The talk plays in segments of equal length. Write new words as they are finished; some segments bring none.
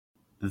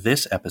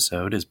This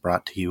episode is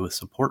brought to you with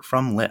support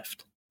from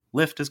Lyft.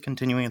 Lyft is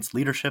continuing its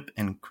leadership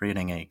in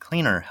creating a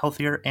cleaner,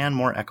 healthier, and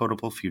more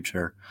equitable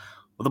future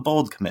with a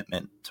bold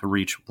commitment to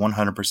reach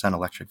 100%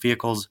 electric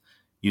vehicles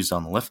used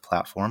on the Lyft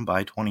platform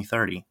by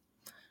 2030.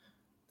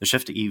 The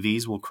shift to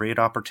EVs will create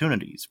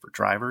opportunities for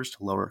drivers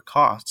to lower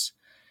costs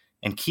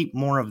and keep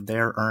more of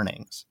their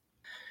earnings.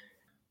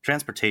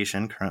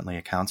 Transportation currently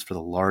accounts for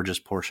the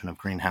largest portion of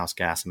greenhouse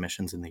gas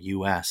emissions in the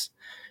U.S.,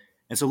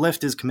 and so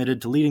Lyft is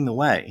committed to leading the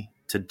way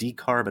to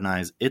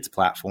decarbonize its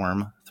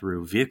platform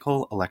through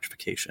vehicle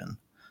electrification.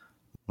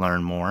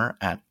 Learn more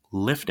at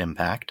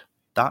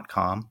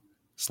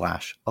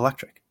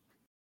lyftimpact.com/electric.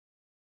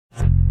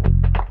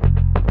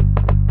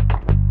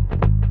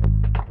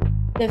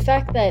 The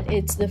fact that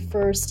it's the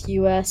first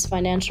U.S.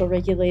 financial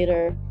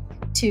regulator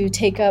to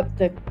take up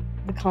the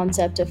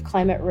concept of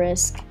climate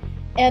risk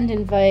and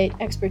invite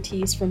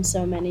expertise from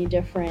so many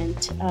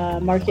different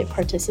market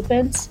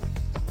participants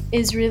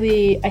is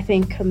really, I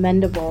think,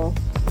 commendable.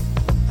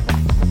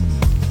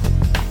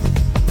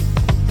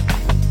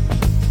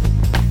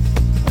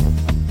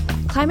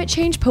 Climate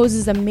change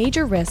poses a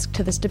major risk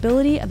to the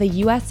stability of the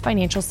U.S.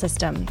 financial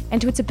system and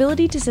to its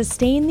ability to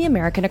sustain the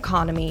American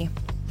economy.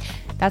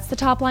 That's the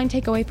top-line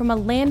takeaway from a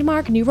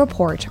landmark new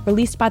report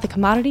released by the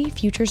Commodity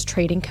Futures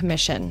Trading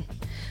Commission.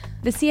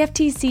 The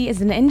CFTC is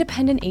an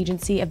independent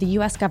agency of the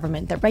U.S.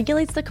 government that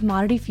regulates the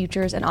commodity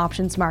futures and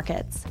options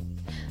markets.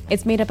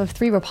 It's made up of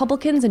 3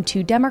 Republicans and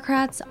 2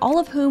 Democrats, all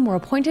of whom were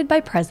appointed by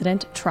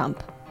President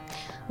Trump.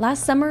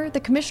 Last summer, the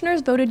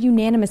commissioners voted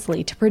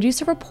unanimously to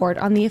produce a report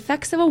on the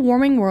effects of a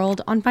warming world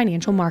on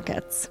financial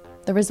markets.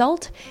 The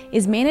result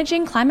is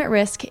Managing Climate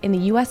Risk in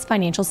the U.S.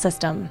 Financial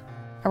System,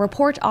 a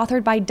report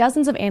authored by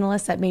dozens of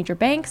analysts at major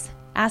banks,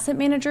 asset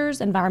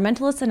managers,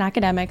 environmentalists, and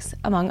academics,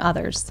 among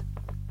others.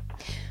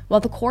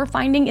 While the core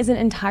finding isn't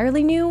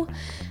entirely new,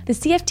 the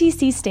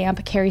CFTC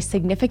stamp carries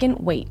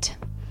significant weight.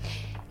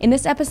 In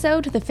this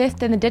episode, the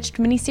 5th in the Ditched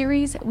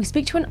miniseries, we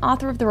speak to an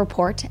author of the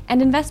report and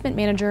investment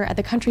manager at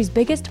the country's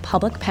biggest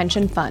public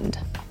pension fund.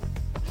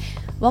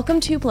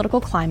 Welcome to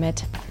Political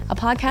Climate, a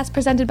podcast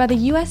presented by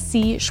the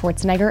USC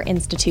Schwarzenegger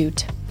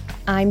Institute.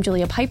 I'm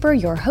Julia Piper,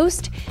 your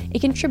host, a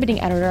contributing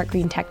editor at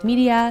Green Tech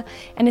Media,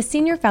 and a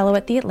senior fellow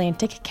at the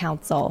Atlantic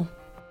Council.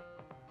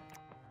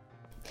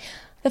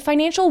 The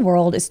financial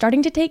world is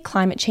starting to take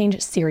climate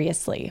change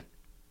seriously,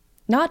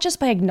 not just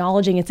by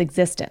acknowledging its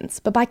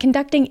existence, but by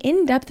conducting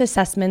in-depth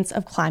assessments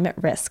of climate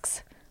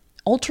risks,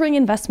 altering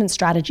investment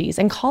strategies,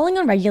 and calling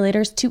on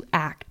regulators to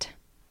act.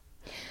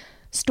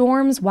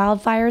 Storms,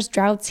 wildfires,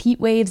 droughts,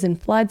 heat waves,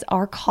 and floods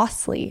are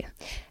costly,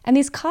 and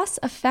these costs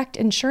affect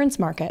insurance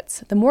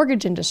markets, the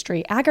mortgage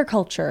industry,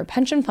 agriculture,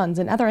 pension funds,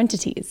 and other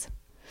entities.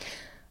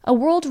 A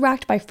world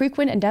racked by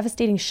frequent and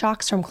devastating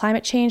shocks from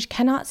climate change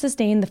cannot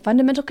sustain the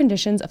fundamental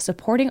conditions of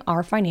supporting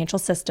our financial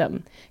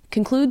system,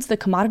 concludes the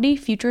Commodity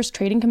Futures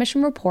Trading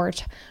Commission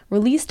report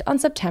released on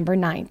September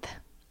 9th.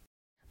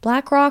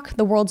 BlackRock,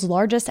 the world's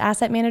largest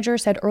asset manager,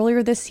 said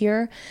earlier this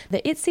year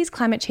that it sees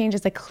climate change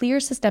as a clear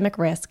systemic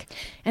risk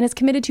and is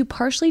committed to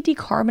partially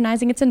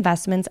decarbonizing its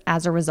investments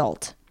as a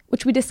result,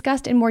 which we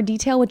discussed in more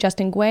detail with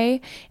Justin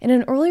Guay in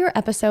an earlier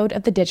episode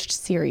of the Ditched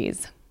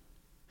series.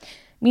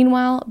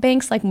 Meanwhile,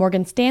 banks like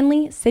Morgan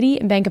Stanley, Citi,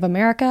 and Bank of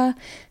America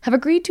have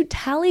agreed to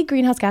tally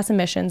greenhouse gas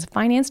emissions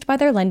financed by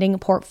their lending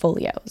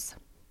portfolios.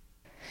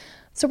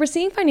 So we're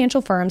seeing financial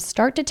firms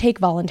start to take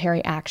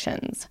voluntary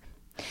actions.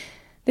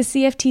 The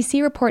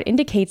CFTC report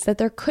indicates that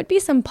there could be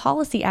some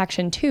policy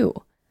action too.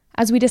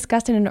 As we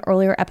discussed in an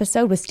earlier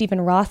episode with Stephen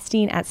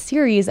Rothstein at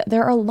Ceres,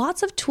 there are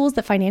lots of tools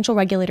that financial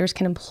regulators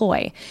can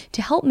employ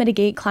to help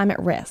mitigate climate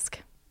risk.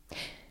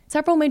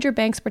 Several major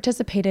banks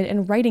participated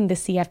in writing the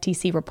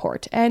CFTC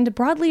report and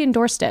broadly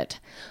endorsed it,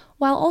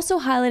 while also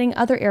highlighting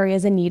other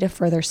areas in need of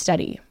further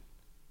study.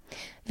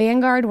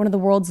 Vanguard, one of the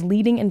world's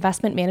leading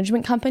investment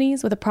management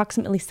companies with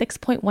approximately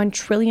 $6.1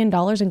 trillion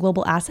in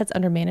global assets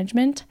under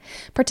management,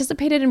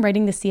 participated in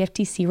writing the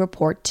CFTC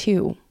report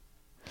too.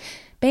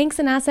 Banks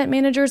and asset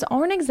managers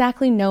aren't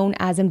exactly known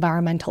as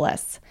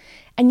environmentalists,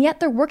 and yet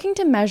they're working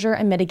to measure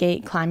and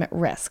mitigate climate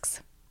risks.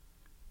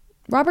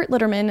 Robert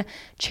Litterman,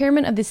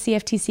 chairman of the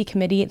CFTC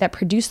committee that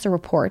produced the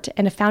report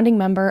and a founding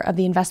member of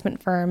the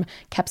investment firm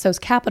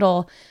Kepsos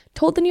Capital,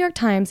 told the New York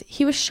Times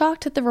he was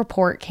shocked that the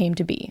report came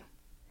to be.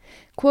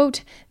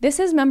 Quote, "This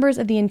is members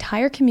of the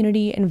entire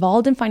community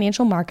involved in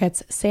financial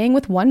markets saying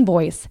with one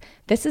voice,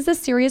 this is a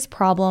serious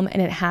problem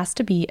and it has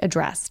to be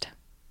addressed."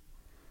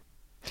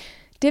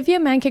 Divya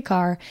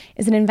Mankikar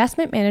is an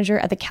investment manager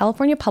at the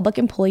California Public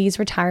Employees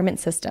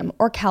Retirement System,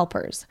 or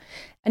CalPERS,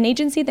 an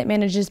agency that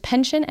manages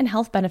pension and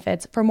health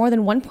benefits for more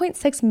than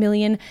 1.6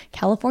 million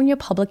California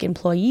public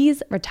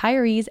employees,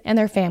 retirees, and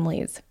their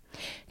families.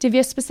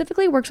 Divya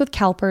specifically works with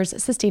CalPERS'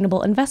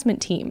 Sustainable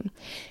Investment Team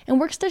and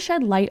works to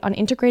shed light on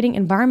integrating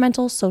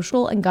environmental,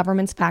 social, and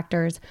governance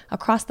factors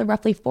across the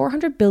roughly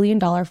 $400 billion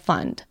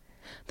fund,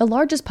 the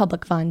largest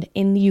public fund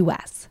in the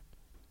U.S.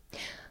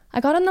 I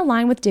got on the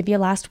line with Divya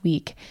last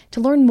week to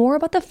learn more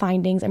about the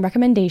findings and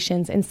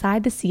recommendations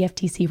inside the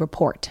CFTC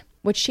report,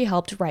 which she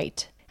helped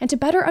write, and to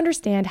better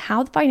understand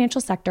how the financial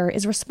sector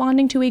is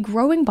responding to a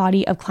growing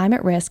body of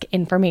climate risk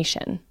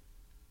information.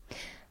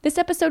 This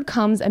episode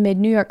comes amid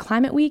New York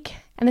Climate Week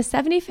and the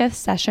 75th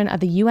session of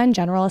the UN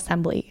General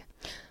Assembly,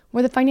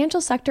 where the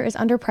financial sector is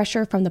under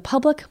pressure from the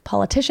public,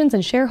 politicians,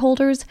 and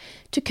shareholders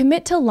to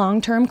commit to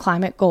long-term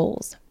climate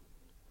goals.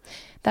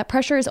 That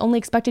pressure is only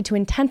expected to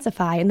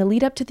intensify in the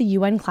lead up to the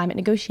UN climate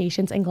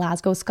negotiations in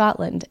Glasgow,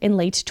 Scotland in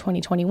late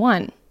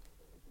 2021.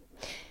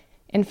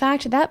 In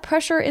fact, that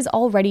pressure is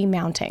already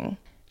mounting.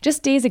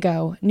 Just days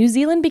ago, New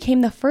Zealand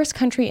became the first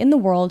country in the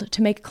world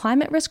to make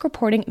climate risk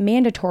reporting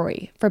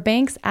mandatory for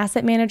banks,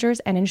 asset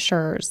managers, and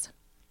insurers.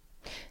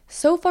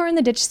 So far in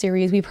the Ditch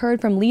series, we've heard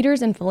from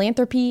leaders in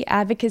philanthropy,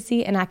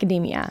 advocacy, and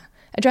academia,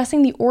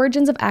 addressing the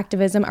origins of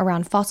activism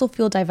around fossil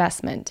fuel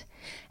divestment,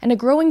 and a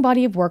growing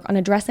body of work on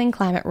addressing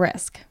climate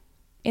risk.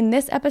 In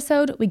this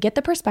episode, we get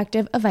the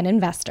perspective of an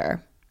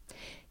investor.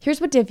 Here's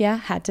what Divya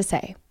had to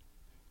say.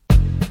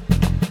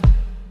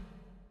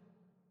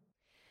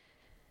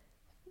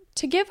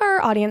 To give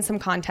our audience some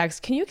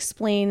context, can you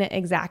explain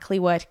exactly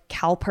what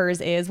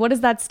CalPERS is? What does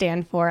that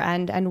stand for,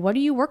 and what do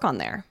you work on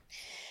there?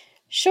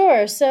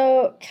 Sure.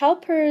 So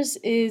CalPERS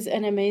is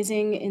an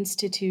amazing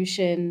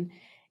institution.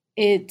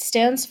 It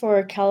stands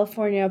for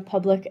California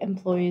Public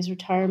Employees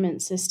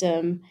Retirement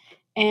System,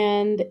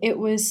 and it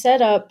was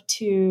set up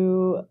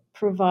to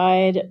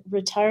provide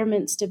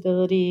retirement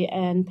stability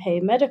and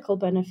pay medical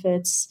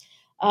benefits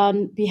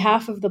on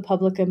behalf of the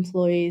public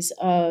employees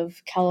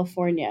of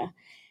California.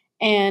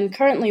 And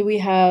currently we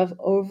have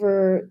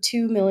over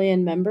 2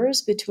 million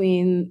members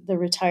between the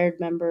retired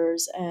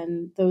members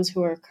and those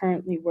who are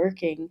currently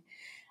working.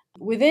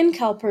 Within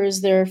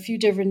CalPERS, there are a few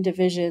different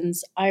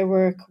divisions. I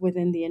work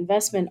within the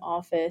investment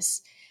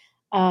office,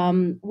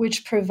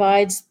 which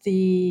provides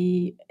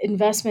the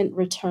investment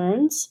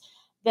returns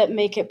that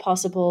make it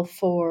possible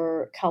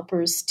for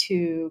CalPERS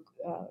to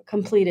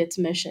complete its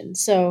mission.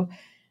 So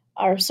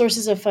our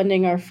sources of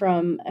funding are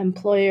from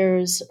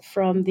employers,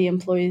 from the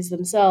employees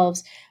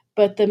themselves,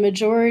 but the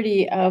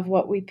majority of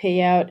what we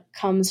pay out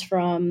comes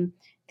from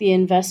the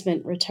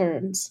investment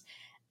returns.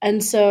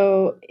 And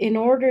so in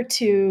order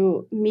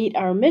to meet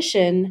our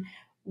mission,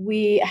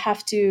 we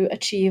have to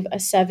achieve a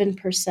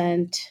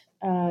 7%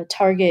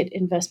 target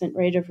investment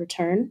rate of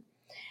return.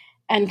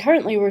 And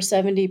currently we're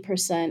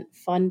 70%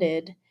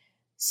 funded.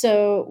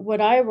 So what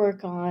I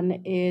work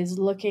on is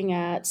looking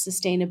at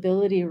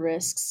sustainability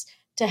risks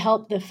to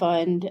help the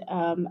fund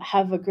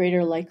have a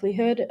greater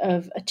likelihood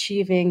of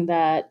achieving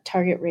that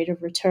target rate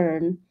of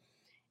return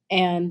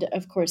and,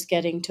 of course,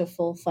 getting to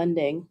full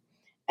funding.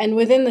 And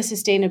within the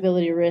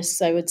sustainability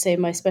risks, I would say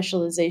my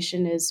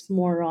specialization is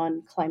more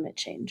on climate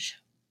change.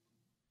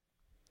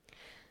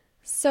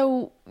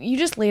 So you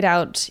just laid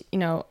out,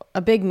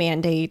 a big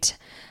mandate.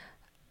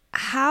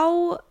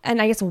 How,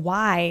 and I guess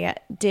why,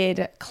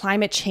 did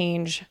climate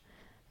change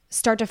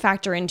start to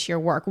factor into your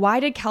work? Why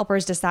did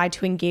CalPERS decide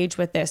to engage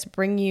with this,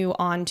 bring you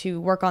on to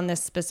work on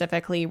this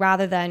specifically,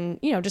 rather than,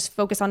 just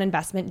focus on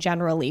investment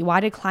generally?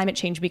 Why did climate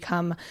change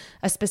become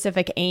a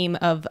specific aim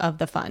of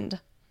the fund?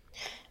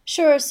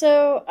 Sure.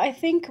 So I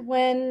think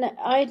when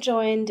I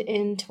joined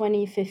in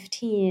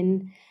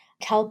 2015,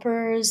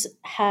 CalPERS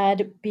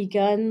had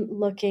begun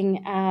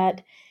looking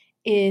at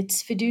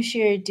its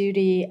fiduciary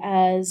duty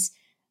as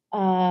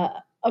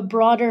a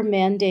broader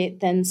mandate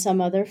than some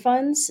other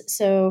funds.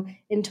 So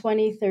in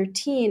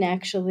 2013,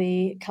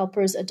 actually,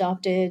 CalPERS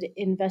adopted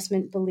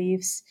investment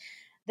beliefs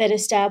that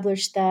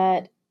established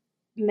that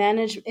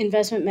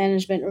investment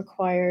management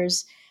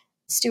requires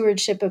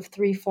stewardship of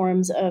 3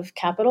 forms of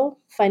capital: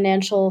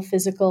 financial,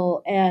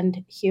 physical,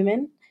 and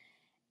human.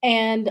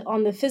 And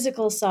on the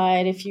physical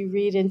side, if you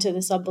read into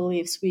the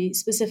sub-beliefs, we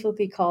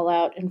specifically call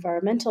out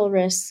environmental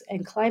risks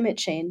and climate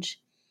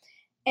change.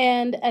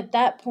 And at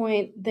that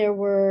point, there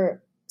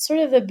were sort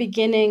of the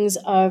beginnings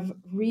of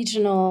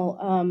regional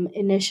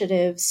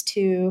initiatives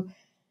to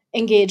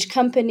engage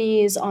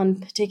companies on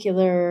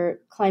particular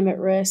climate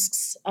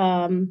risks,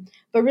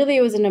 but really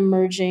it was an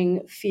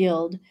emerging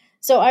field.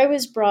 So I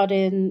was brought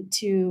in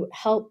to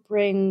help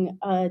bring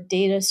a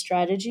data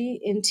strategy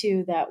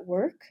into that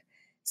work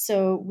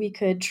so we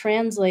could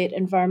translate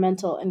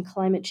environmental and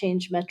climate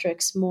change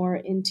metrics more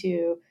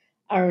into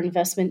our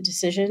investment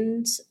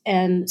decisions.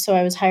 And so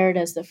I was hired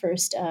as the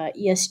first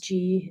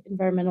ESG,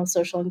 environmental,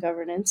 social, and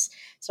governance,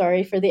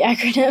 sorry for the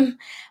acronym,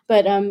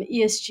 but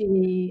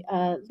ESG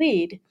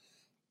lead.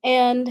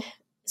 And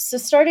so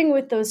starting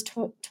with those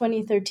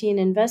 2013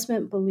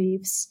 investment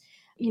beliefs,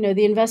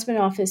 the investment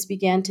office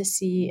began to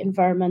see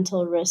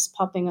environmental risks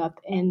popping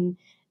up in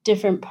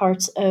different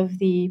parts of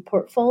the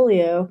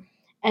portfolio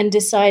and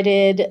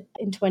decided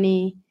in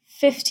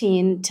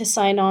 2015 to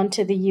sign on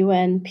to the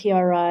UN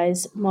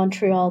PRI's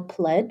Montreal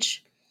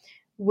Pledge,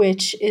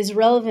 which is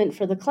relevant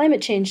for the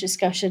climate change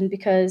discussion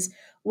because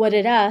what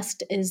it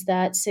asked is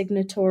that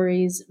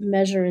signatories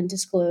measure and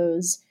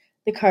disclose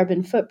the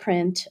carbon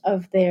footprint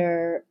of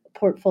their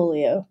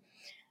portfolio.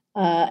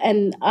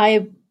 And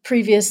I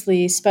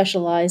previously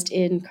specialized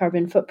in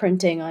carbon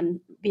footprinting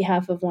on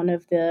behalf of one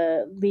of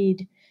the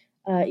lead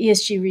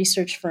ESG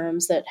research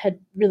firms that had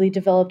really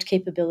developed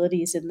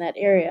capabilities in that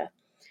area.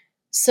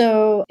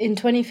 So in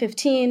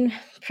 2015,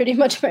 pretty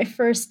much my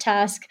first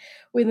task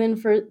within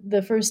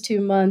the first 2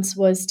 months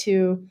was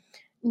to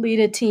lead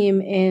a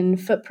team in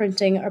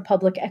footprinting our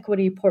public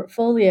equity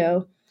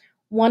portfolio.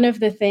 One of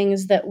the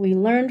things that we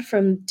learned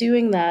from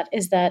doing that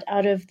is that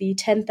out of the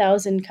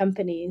 10,000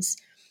 companies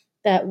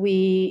that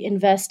we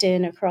invest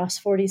in across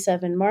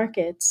 47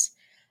 markets,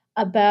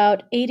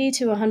 about 80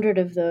 to 100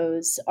 of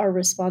those are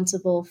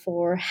responsible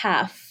for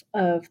half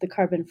of the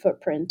carbon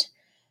footprint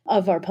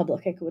of our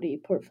public equity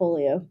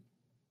portfolio.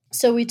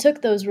 So we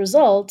took those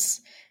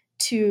results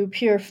to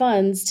Pure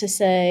Funds to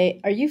say,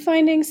 are you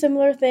finding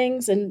similar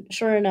things? And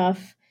sure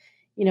enough,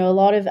 a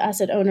lot of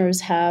asset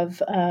owners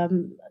have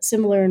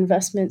similar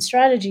investment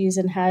strategies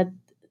and had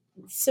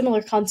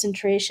similar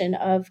concentration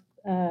of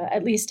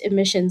at least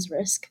emissions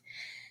risk.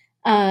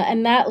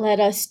 And that led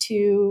us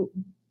to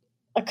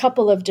a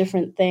couple of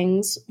different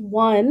things.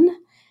 One,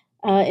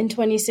 in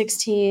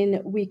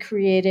 2016, we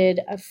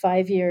created a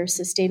 5-year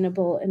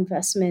sustainable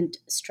investment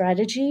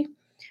strategy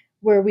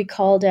where we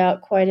called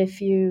out quite a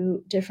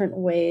few different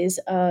ways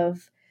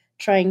of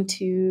trying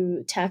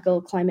to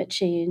tackle climate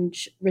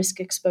change risk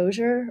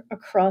exposure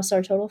across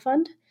our total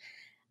fund.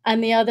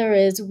 And the other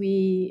is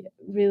we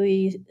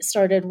really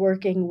started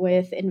working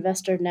with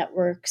investor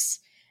networks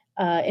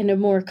in a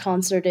more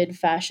concerted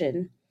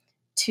fashion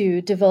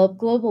to develop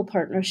global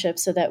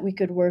partnerships so that we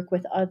could work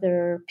with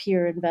other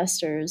peer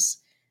investors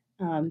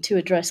to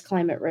address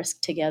climate risk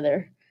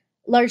together,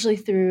 largely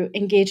through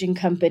engaging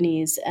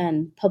companies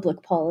and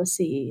public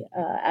policy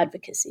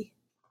advocacy.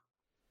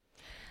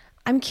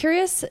 I'm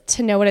curious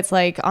to know what it's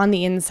like on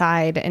the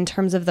inside in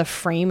terms of the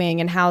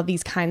framing and how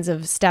these kinds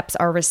of steps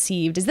are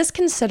received. Is this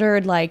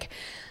considered like,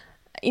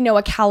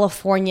 a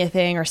California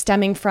thing or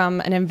stemming from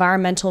an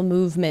environmental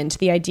movement,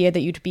 the idea that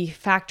you'd be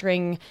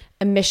factoring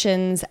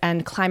emissions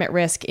and climate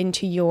risk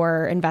into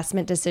your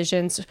investment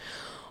decisions?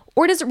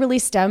 Or does it really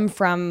stem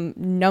from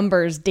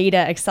numbers,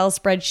 data, Excel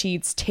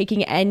spreadsheets,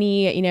 taking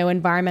any,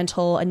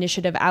 environmental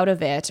initiative out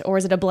of it? Or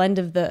is it a blend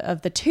of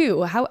the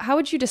two? How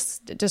would you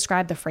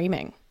describe the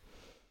framing?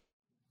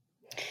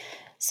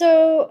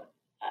 So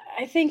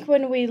I think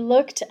when we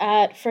looked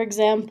at, for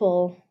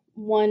example,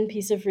 one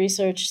piece of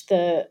research,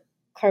 the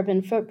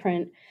carbon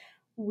footprint,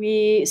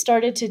 we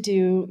started to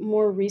do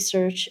more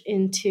research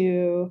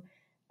into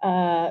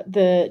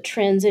the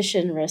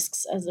transition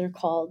risks, as they're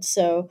called.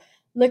 So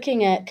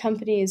looking at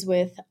companies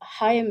with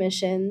high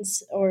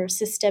emissions or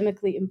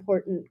systemically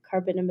important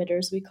carbon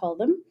emitters, we call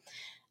them,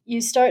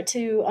 you start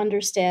to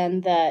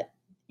understand that,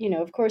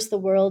 of course, the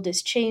world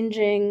is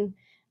changing.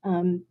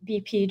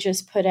 BP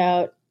just put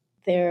out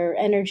their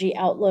energy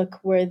outlook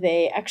where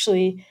they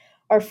actually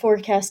are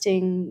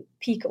forecasting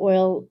peak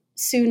oil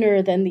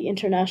sooner than the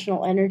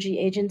International Energy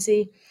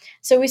Agency.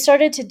 So we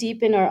started to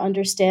deepen our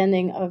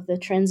understanding of the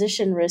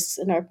transition risks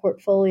in our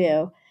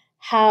portfolio,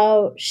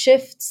 how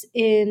shifts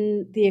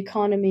in the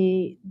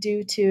economy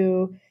due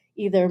to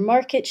either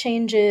market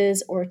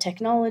changes or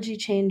technology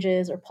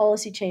changes or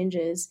policy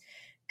changes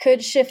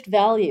could shift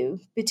value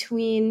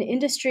between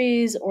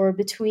industries or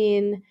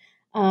between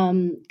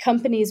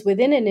companies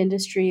within an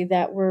industry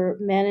that were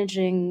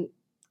managing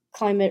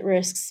climate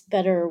risks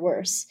better or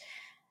worse.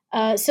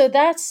 So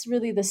that's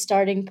really the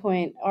starting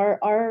point.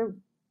 Our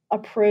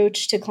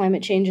approach to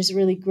climate change is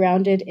really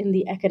grounded in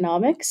the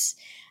economics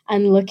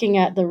and looking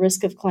at the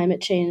risk of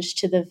climate change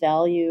to the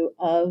value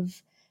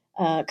of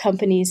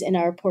companies in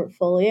our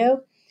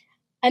portfolio.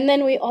 And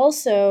then we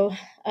also,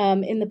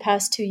 in the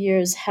past 2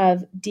 years,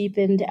 have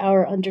deepened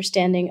our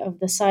understanding of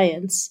the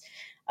science.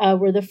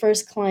 We're the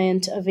first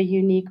client of a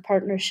unique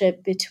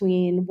partnership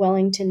between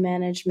Wellington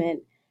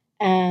Management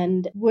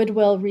and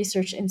Woodwell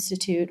Research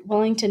Institute.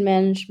 Wellington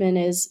Management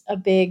is a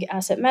big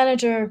asset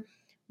manager.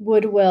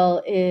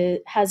 Woodwell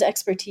has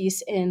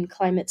expertise in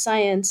climate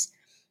science,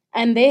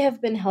 and they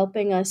have been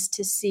helping us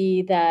to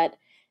see that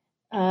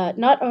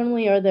not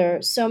only are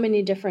there so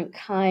many different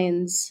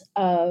kinds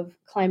of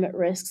climate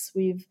risks,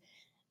 we've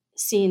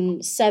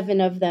seen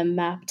 7 of them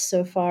mapped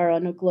so far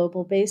on a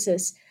global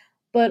basis,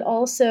 but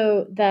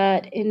also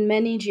that in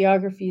many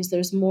geographies,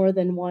 there's more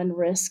than one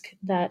risk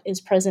that is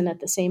present at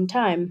the same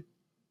time.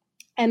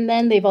 And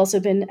then they've also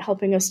been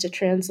helping us to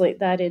translate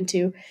that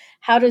into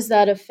how does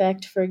that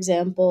affect, for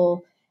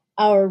example,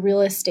 our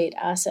real estate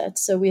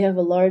assets. So we have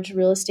a large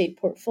real estate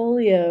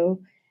portfolio,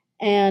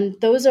 and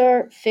those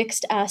are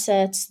fixed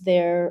assets.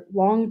 They're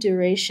long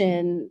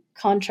duration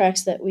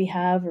contracts that we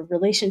have or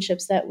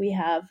relationships that we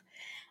have.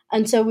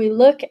 And so we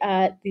look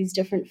at these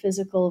different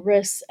physical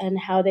risks and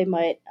how they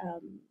might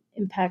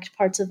impact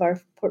parts of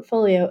our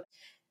portfolio.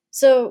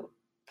 So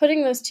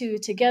putting those two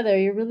together,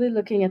 you're really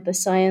looking at the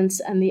science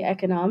and the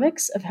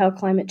economics of how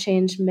climate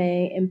change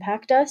may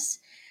impact us.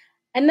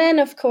 And then,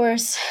 of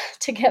course,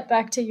 to get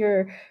back to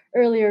your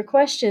earlier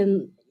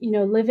question,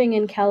 living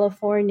in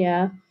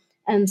California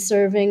and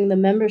serving the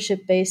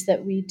membership base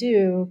that we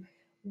do,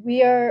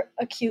 we are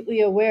acutely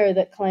aware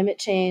that climate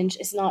change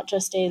is not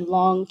just a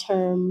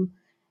long-term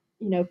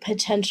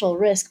potential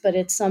risk, but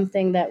it's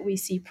something that we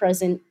see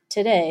present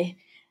today.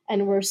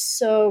 And we're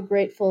so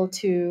grateful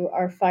to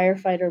our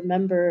firefighter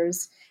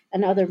members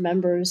and other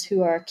members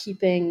who are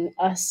keeping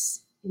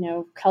us,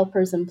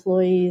 CalPERS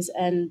employees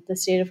and the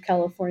state of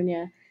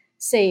California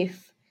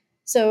safe.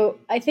 So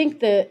I think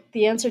the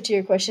answer to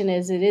your question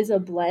is it is a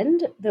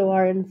blend, though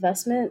our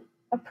investment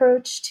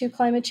approach to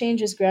climate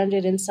change is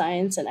grounded in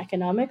science and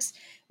economics.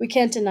 We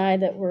can't deny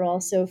that we're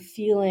also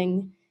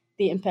feeling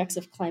the impacts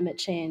of climate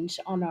change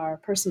on our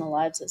personal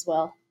lives as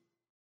well.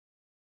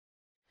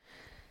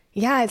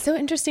 Yeah, it's so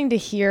interesting to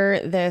hear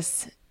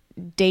this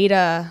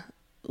data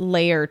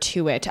layer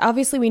to it.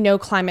 Obviously, we know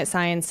climate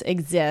science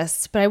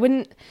exists, but I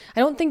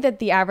don't think that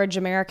the average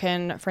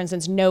American, for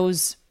instance,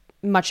 knows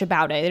much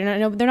about it.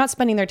 They're not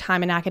spending their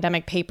time in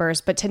academic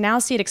papers, but to now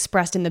see it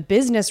expressed in the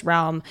business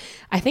realm,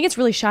 I think it's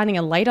really shining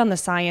a light on the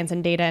science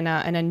and data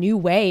in a new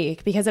way,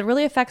 because it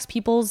really affects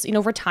people's,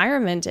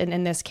 retirement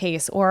in this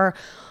case, or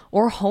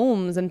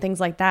homes and things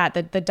like that.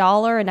 The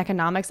dollar and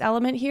economics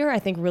element here, I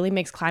think, really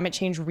makes climate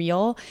change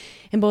real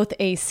in both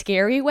a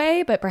scary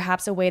way, but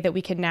perhaps a way that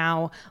we can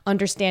now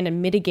understand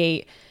and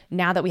mitigate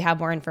now that we have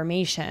more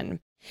information.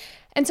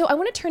 And so I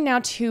want to turn now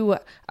to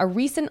a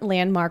recent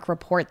landmark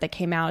report that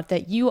came out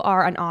that you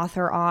are an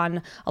author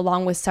on,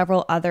 along with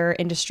several other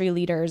industry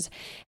leaders.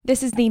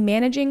 This is the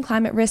Managing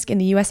Climate Risk in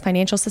the U.S.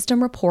 Financial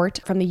System report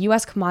from the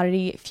U.S.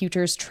 Commodity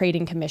Futures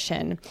Trading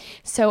Commission.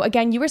 So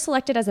again, you were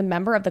selected as a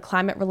member of the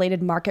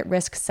Climate-Related Market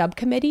Risk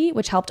Subcommittee,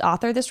 which helped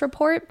author this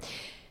report.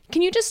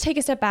 Can you just take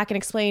a step back and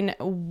explain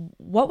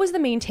what was the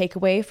main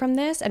takeaway from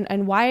this,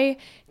 and why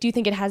do you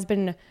think it has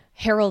been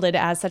heralded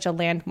as such a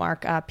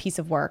landmark piece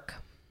of work?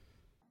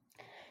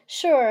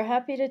 Sure,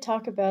 happy to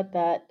talk about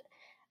that.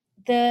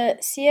 The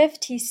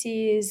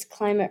CFTC's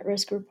climate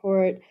risk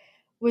report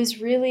was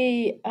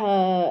really,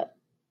 I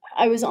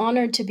was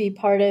honored to be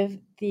part of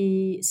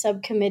the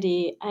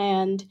subcommittee,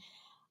 and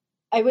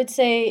I would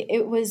say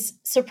it was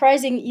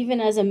surprising,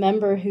 even as a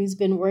member who's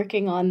been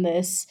working on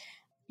this,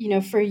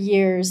 for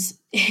years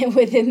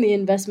within the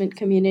investment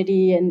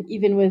community and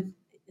even with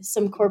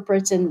some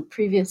corporates and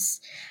previous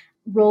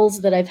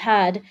roles that I've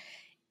had.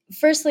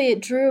 Firstly,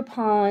 it drew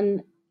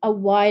upon a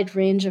wide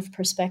range of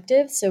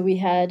perspectives. So we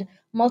had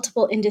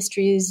multiple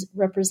industries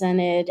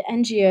represented,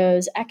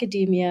 NGOs,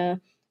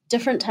 academia,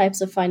 different types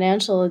of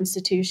financial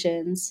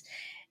institutions.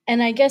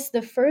 And I guess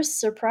the first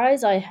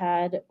surprise I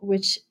had,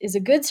 which is a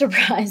good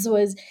surprise,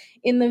 was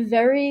in the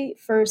very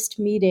first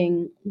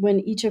meeting when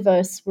each of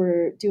us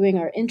were doing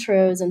our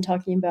intros and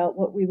talking about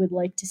what we would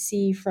like to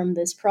see from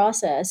this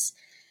process.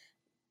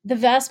 The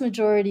vast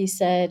majority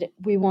said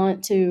we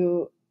want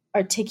to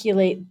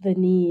articulate the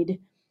need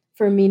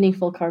for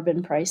meaningful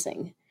carbon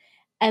pricing.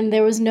 And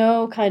there was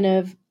no kind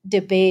of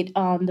debate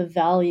on the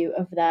value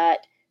of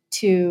that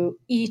to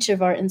each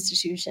of our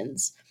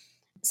institutions.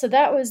 So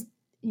that was,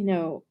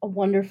 a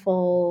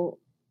wonderful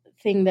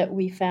thing that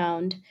we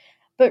found.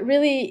 But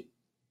really,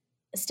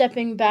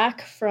 stepping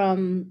back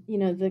from,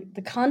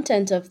 the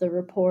content of the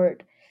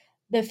report,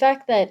 the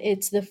fact that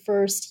it's the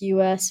first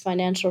U.S.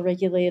 financial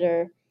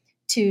regulator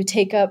to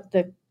take up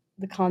the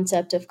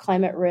concept of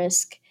climate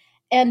risk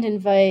and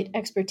invite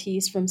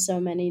expertise from so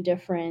many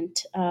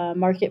different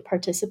market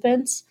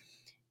participants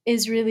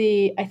is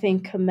really, I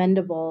think,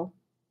 commendable.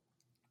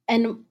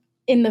 And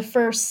in the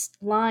first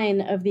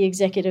line of the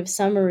executive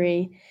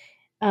summary,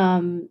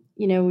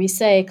 we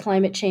say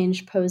climate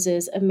change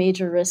poses a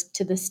major risk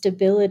to the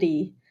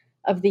stability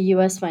of the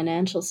U.S.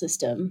 financial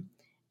system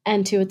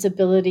and to its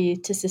ability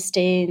to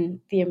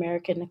sustain the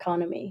American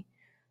economy.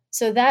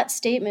 So that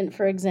statement,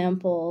 for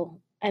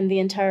example, and the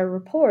entire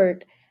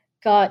report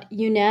got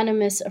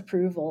unanimous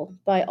approval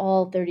by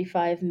all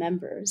 35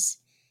 members.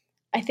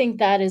 I think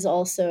that is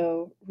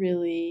also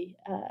really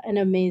an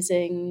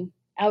amazing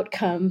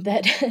outcome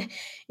that,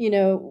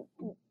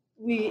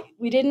 we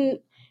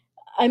didn't.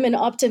 I'm an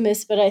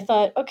optimist, but I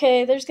thought,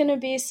 okay, there's going to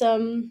be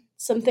some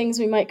things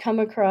we might come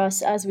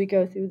across as we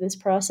go through this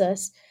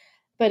process.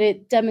 But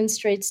it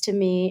demonstrates to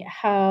me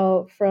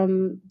how,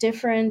 from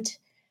different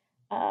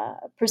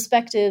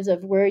perspectives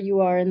of where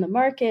you are in the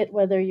market,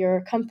 whether you're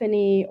a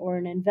company or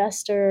an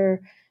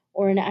investor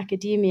or in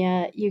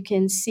academia, you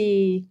can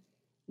see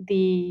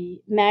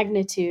the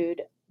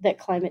magnitude that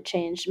climate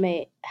change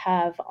may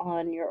have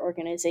on your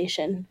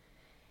organization.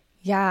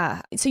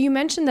 Yeah. So you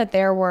mentioned that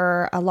there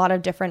were a lot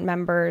of different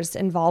members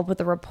involved with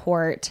the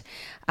report.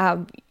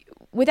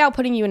 Without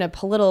putting you in a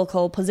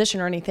political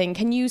position or anything,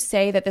 can you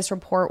say that this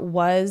report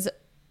was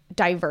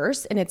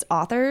diverse in its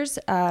authors?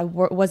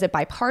 Was it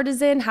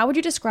bipartisan? How would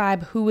you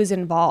describe who was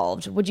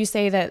involved? Would you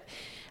say that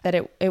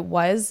it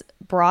was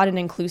broad and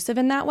inclusive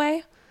in that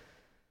way?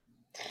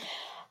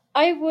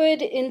 I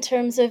would, in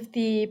terms of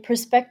the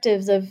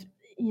perspectives of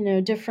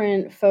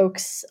different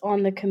folks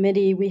on the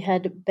committee. We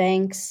had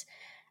banks,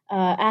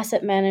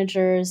 asset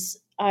managers.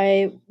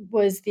 I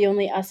was the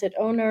only asset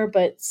owner,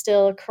 but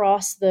still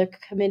across the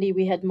committee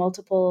we had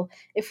multiple.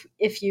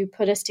 If you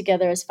put us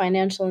together as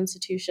financial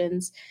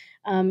institutions,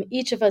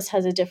 Each of us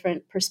has a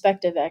different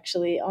perspective,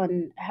 actually,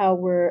 on how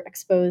we're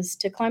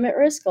exposed to climate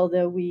risk,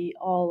 although we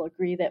all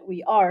agree that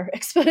we are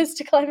exposed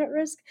to climate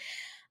risk.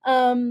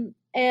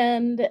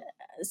 And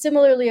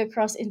similarly,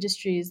 across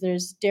industries,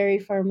 there's Dairy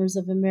Farmers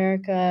of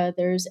America,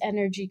 there's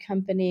energy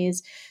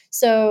companies.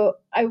 So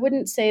I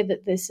wouldn't say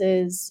that this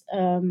is,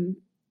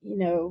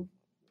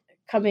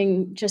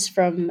 coming just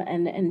from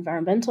an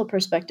environmental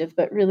perspective,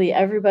 but really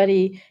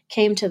everybody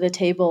came to the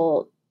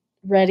table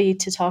ready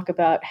to talk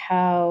about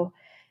how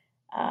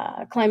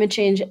climate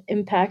change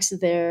impacts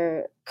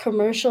their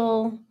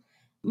commercial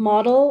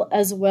model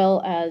as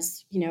well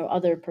as,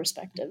 other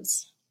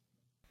perspectives.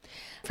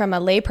 From a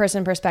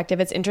layperson perspective,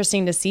 it's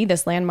interesting to see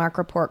this landmark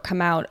report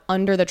come out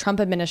under the Trump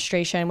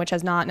administration, which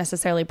has not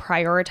necessarily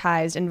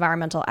prioritized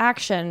environmental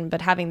action,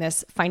 but having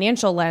this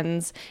financial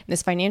lens,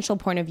 this financial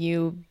point of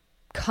view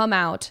come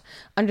out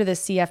under the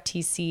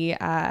CFTC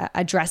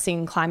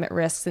addressing climate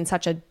risks in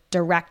such a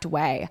direct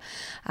way.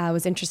 It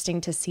was interesting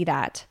to see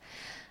that.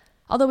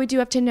 Although we do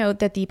have to note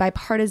that the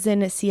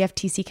bipartisan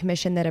CFTC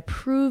commission that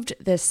approved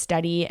this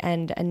study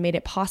and made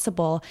it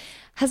possible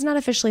has not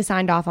officially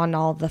signed off on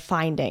all of the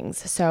findings.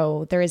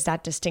 So there is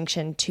that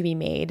distinction to be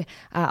made,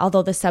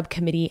 although the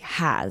subcommittee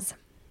has.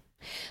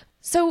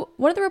 So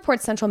one of the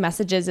report's central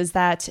messages is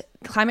that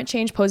climate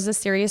change poses a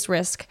serious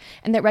risk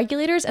and that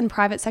regulators and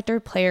private sector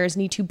players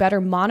need to better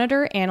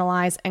monitor,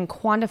 analyze, and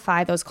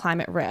quantify those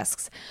climate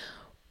risks.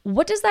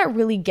 What does that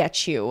really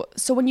get you?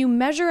 So when you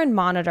measure and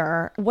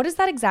monitor, what does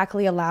that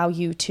exactly allow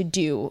you to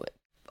do?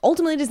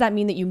 Ultimately, does that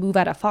mean that you move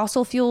out of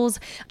fossil fuels?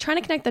 Trying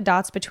to connect the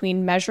dots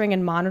between measuring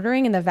and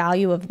monitoring and the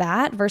value of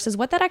that versus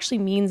what that actually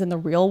means in the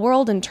real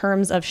world in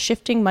terms of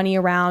shifting money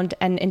around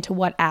and into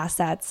what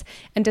assets.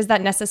 And does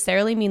that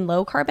necessarily mean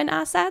low carbon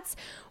assets?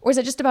 Or is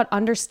it just about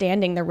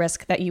understanding the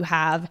risk that you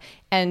have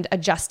and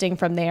adjusting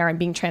from there and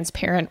being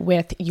transparent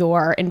with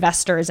your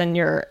investors and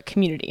your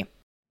community?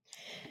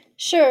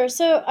 Sure.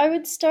 So I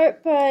would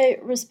start by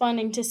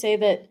responding to say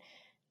that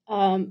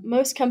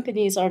most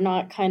companies are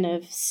not kind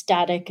of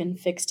static and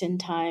fixed in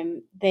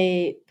time.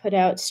 They put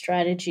out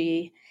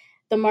strategy,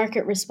 the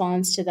market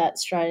responds to that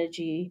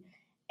strategy,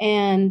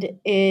 and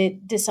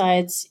it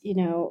decides,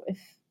 if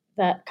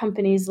that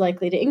company is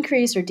likely to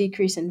increase or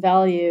decrease in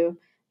value.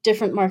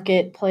 Different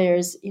market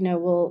players,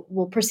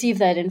 will perceive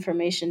that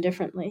information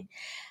differently.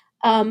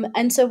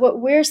 And so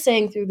what we're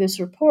saying through this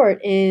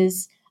report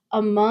is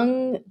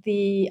among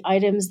the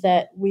items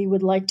that we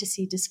would like to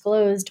see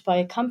disclosed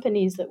by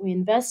companies that we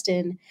invest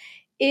in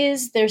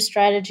is their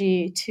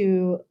strategy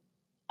to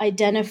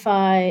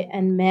identify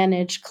and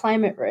manage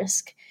climate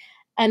risk.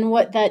 And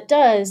what that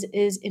does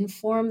is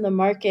inform the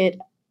market,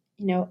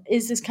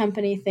 is this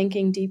company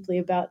thinking deeply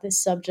about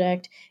this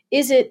subject?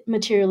 Is it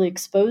materially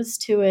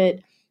exposed to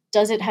it?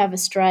 Does it have a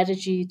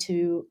strategy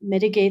to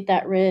mitigate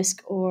that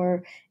risk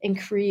or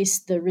increase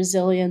the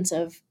resilience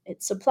of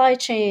its supply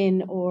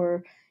chain,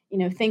 or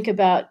think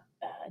about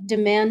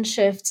demand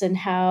shifts and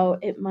how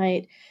it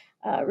might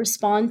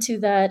respond to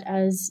that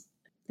as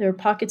there are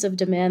pockets of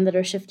demand that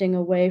are shifting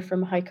away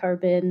from high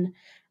carbon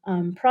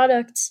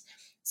products.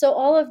 So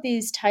all of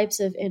these types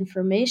of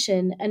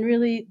information, and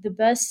really the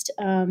best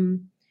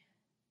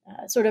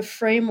sort of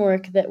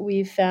framework that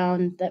we've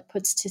found that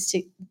puts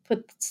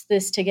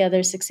this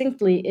together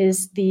succinctly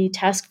is the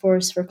Task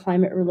Force for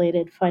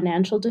Climate-Related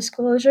Financial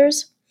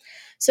Disclosures.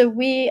 So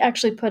we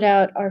actually put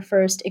out our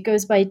first, it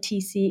goes by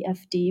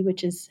TCFD,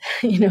 which is,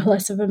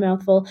 less of a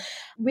mouthful.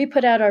 We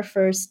put out our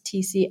first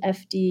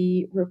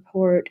TCFD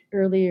report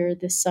earlier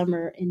this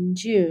summer in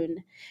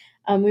June.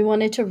 We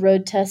wanted to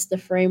road test the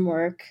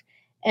framework,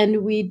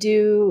 and we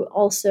do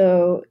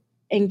also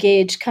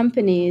engage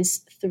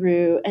companies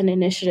through an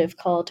initiative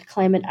called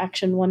Climate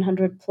Action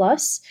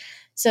 100+,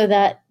 so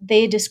that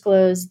they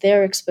disclose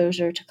their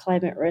exposure to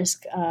climate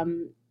risk,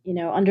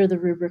 under the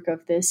rubric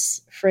of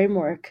this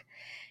framework.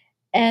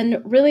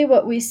 And really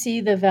what we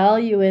see the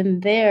value in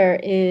there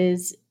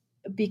is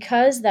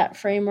because that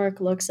framework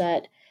looks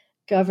at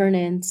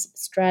governance,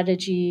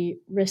 strategy,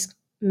 risk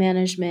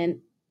management,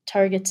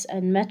 targets,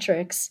 and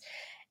metrics,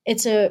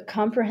 it's a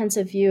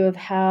comprehensive view of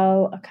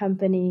how a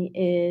company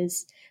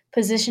is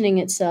positioning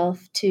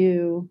itself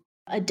to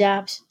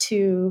adapt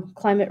to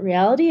climate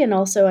reality and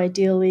also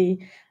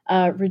ideally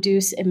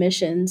reduce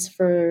emissions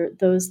for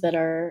those that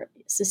are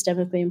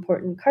systemically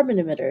important carbon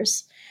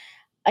emitters.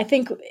 I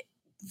think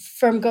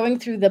from going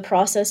through the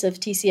process of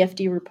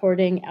TCFD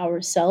reporting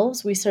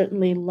ourselves, we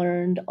certainly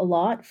learned a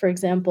lot. For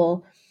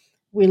example,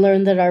 we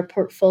learned that our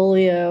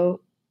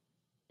portfolio,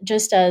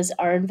 just as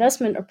our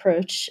investment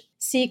approach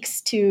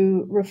seeks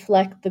to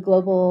reflect the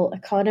global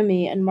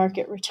economy and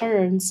market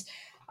returns,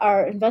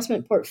 our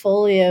investment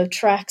portfolio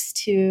tracks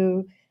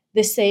to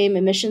the same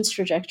emissions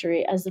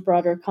trajectory as the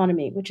broader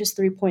economy, which is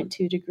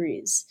 3.2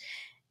 degrees.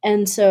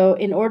 And so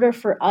in order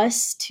for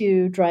us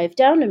to drive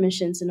down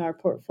emissions in our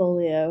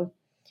portfolio,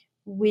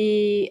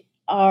 we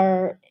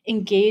are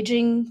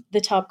engaging the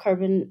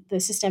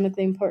systemically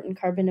important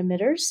carbon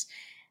emitters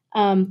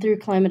through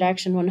Climate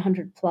Action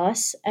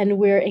 100+, and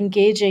we're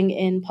engaging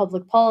in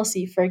public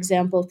policy, for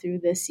example, through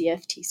the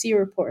CFTC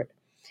report.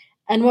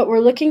 And what we're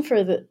looking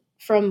for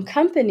from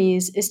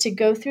companies is to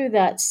go through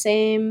that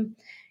same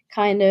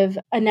kind of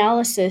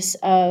analysis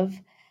of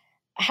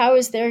how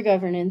is their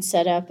governance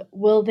set up?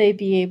 Will they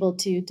be able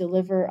to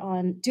deliver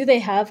on, do they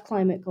have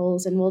climate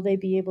goals, and will they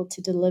be able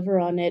to deliver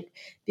on it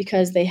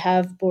because they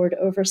have board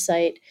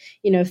oversight,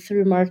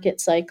 through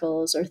market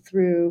cycles or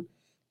through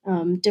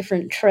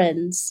different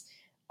trends?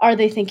 Are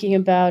they thinking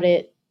about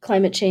it,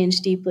 climate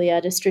change, deeply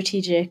at a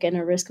strategic and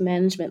a risk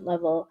management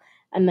level?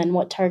 And then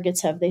what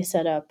targets have they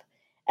set up?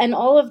 And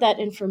all of that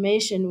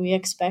information we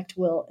expect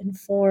will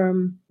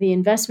inform the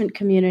investment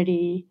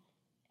community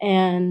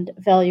and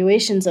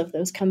valuations of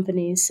those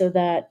companies so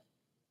that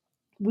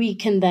we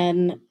can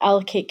then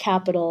allocate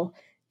capital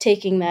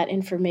taking that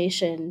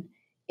information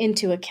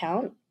into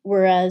account.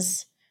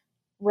 Whereas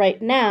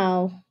right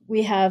now,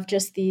 we have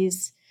just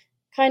these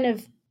kind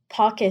of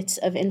pockets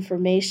of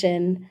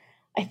information.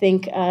 I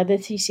think the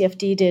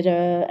TCFD did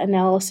an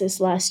analysis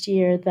last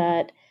year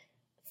that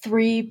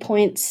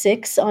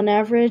 3.6 on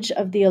average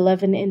of the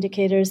 11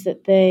 indicators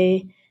that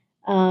they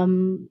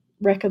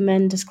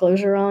recommend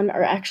disclosure on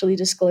are actually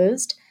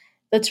disclosed.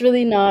 That's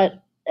really not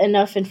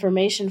enough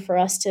information for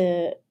us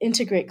to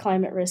integrate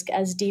climate risk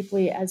as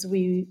deeply as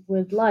we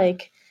would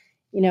like,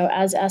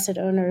 as asset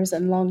owners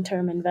and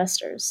long-term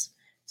investors.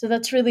 So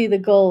that's really the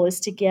goal, is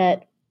to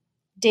get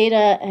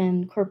data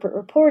and corporate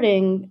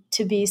reporting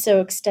to be so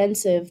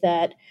extensive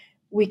that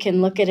we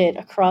can look at it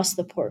across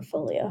the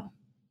portfolio.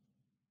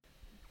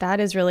 That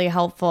is really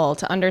helpful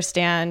to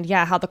understand,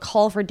 how the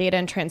call for data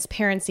and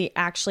transparency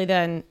actually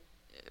then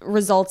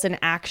results in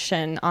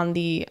action on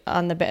the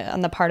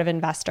part of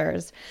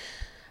investors.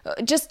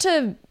 Just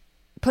to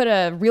put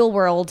a real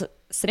world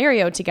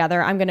scenario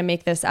together, I'm going to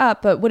make this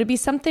up, but would it be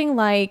something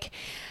like,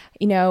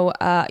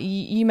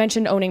 you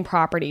mentioned owning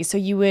property. So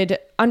you would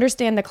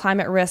understand the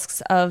climate risks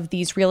of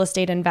these real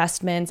estate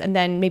investments and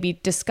then maybe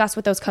discuss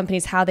with those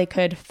companies how they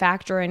could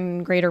factor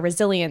in greater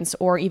resilience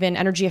or even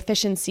energy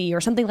efficiency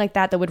or something like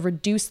that would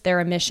reduce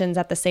their emissions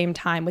at the same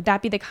time. Would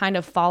that be the kind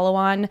of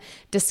follow-on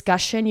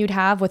discussion you'd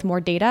have with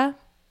more data?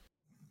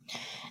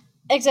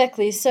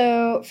 Exactly.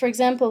 So, for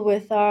example,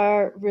 with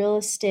our real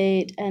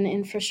estate and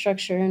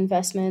infrastructure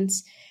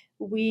investments,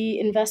 we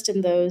invest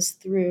in those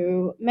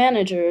through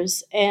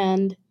managers,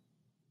 and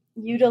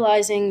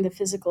utilizing the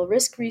physical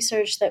risk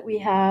research that we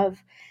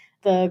have,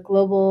 the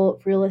Global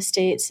Real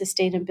Estate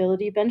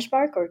Sustainability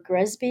Benchmark, or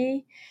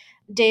GRESB,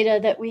 data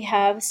that we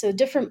have, so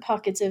different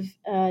pockets of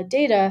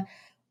data,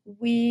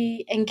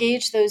 we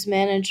engage those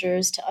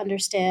managers to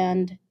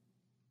understand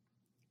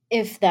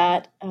if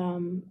that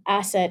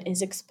asset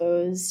is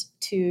exposed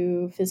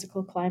to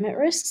physical climate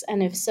risks,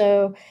 and if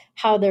so,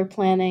 how they're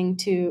planning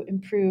to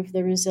improve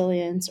the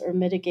resilience or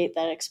mitigate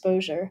that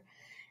exposure.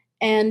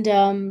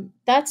 And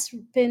that's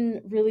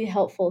been really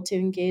helpful to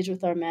engage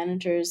with our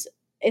managers.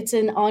 It's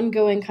an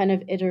ongoing kind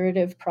of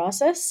iterative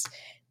process,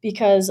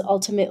 because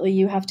ultimately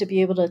you have to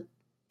be able to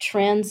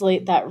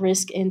translate that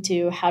risk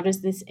into how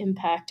does this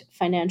impact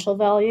financial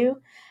value.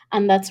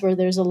 And that's where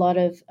there's a lot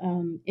of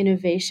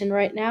innovation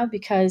right now,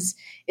 because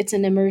it's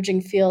an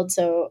emerging field.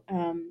 So,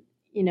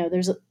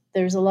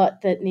 there's a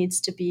lot that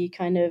needs to be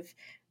kind of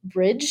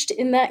bridged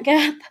in that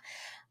gap.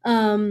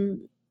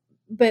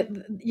 But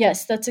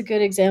yes, that's a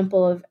good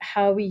example of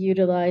how we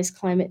utilize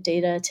climate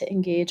data to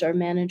engage our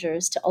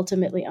managers to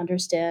ultimately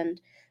understand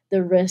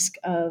the risk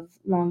of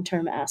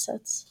long-term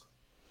assets.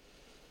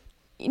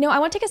 I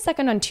want to take a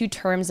second on two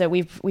terms that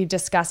we've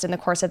discussed in the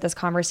course of this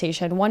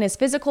conversation. One is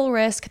physical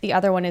risk. The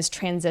other one is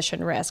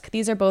transition risk.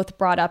 These are both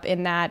brought up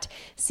in that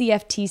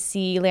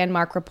CFTC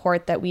landmark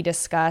report that we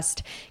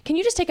discussed. Can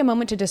you just take a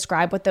moment to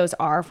describe what those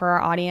are for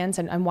our audience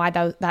and why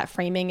that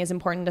framing is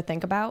important to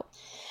think about?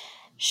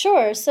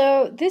 Sure.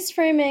 So this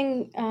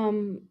framing,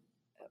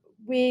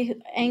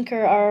 we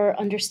anchor our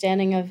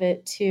understanding of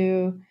it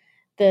to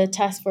the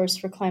Task Force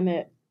for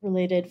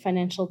Climate-Related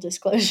Financial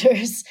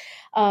Disclosures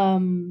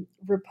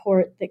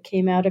report that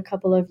came out a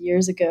couple of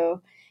years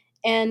ago.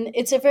 And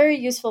it's a very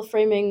useful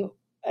framing.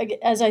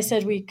 As I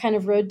said, we kind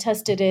of road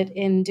tested it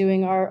in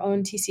doing our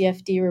own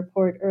TCFD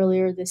report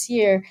earlier this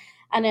year,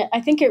 and I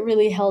think it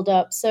really held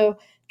up. So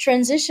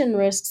transition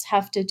risks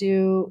have to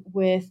do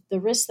with the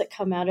risks that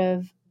come out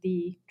of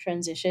the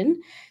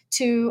transition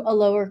to a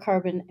lower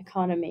carbon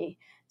economy.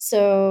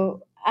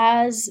 So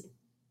as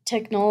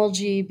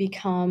technology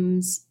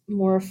becomes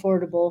more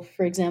affordable,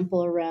 for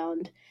example,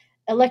 around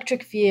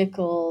electric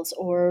vehicles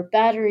or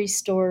battery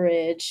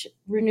storage,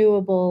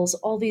 renewables,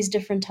 all these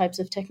different types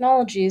of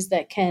technologies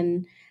that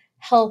can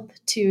help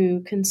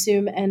to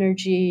consume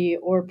energy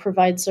or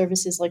provide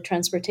services like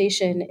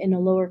transportation in a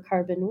lower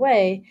carbon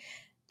way,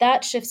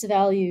 that shifts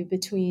value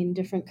between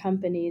different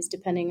companies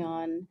depending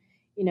on,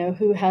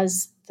 who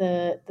has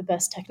the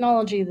best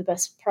technology, the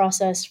best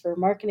process for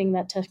marketing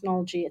that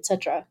technology, et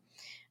cetera.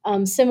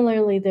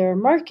 Similarly, there are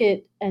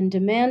market and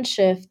demand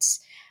shifts,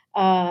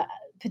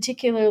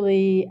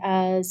 particularly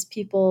as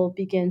people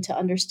begin to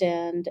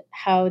understand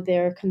how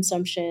their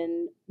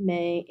consumption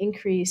may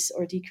increase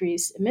or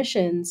decrease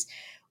emissions.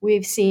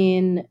 We've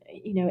seen,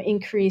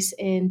 increase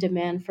in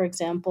demand, for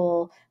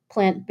example,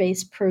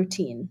 plant-based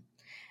protein.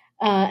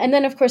 And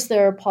then, of course,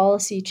 there are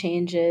policy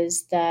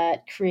changes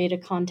that create a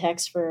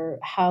context for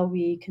how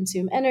we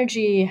consume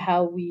energy,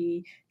 how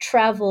we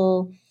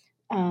travel,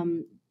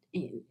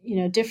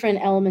 different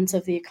elements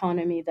of the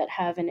economy that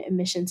have an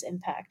emissions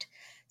impact.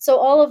 So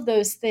all of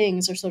those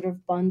things are sort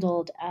of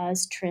bundled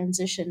as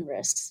transition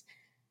risks.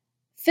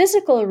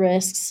 Physical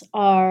risks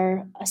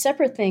are a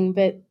separate thing,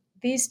 but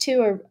these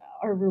two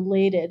are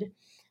related.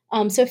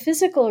 So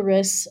physical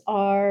risks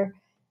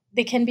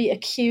they can be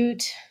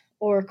acute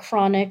or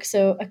chronic.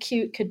 So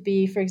acute could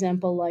be, for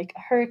example, like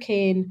a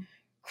hurricane.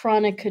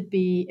 Chronic could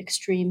be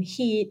extreme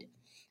heat.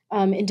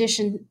 In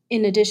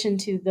addition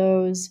to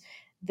those,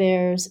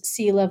 there's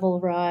sea level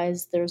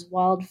rise, there's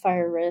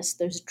wildfire risk,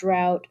 there's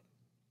drought.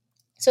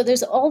 So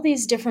there's all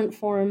these different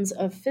forms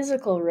of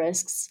physical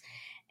risks.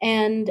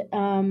 And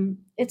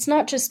it's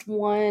not just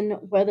one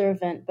weather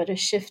event, but a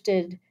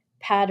shifted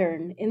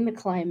pattern in the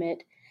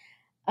climate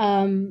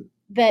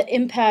that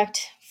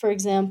impact, for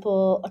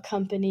example, a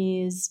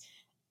company's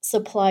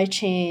supply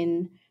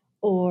chain,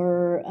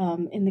 or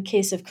in the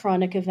case of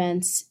chronic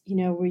events,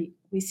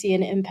 we see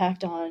an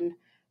impact on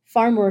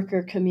farm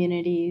worker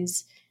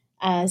communities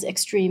as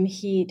extreme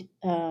heat,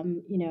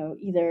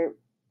 either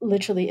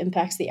literally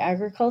impacts the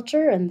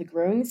agriculture and the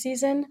growing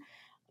season,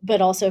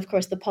 but also, of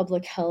course, the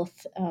public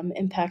health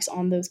impacts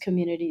on those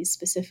communities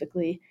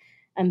specifically,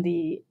 and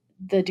the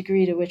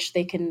degree to which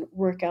they can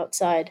work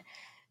outside.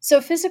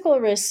 So physical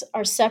risks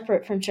are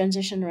separate from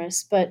transition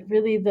risks, but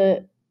really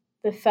the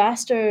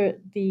faster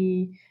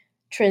the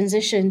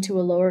transition to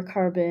a lower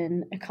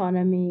carbon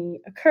economy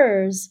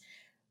occurs,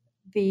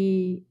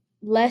 the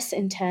less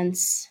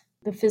intense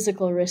the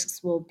physical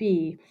risks will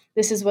be.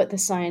 This is what the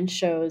science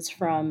shows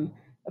from,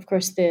 of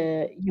course,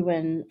 the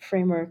UN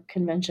Framework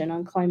Convention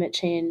on Climate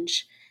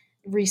Change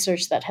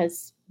research that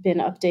has been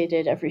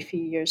updated every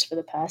few years for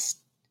the past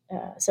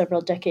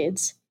several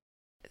decades.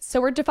 So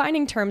we're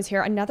defining terms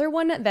here. Another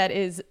one that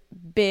is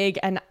big,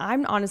 and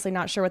I'm honestly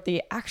not sure what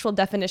the actual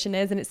definition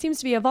is, and it seems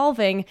to be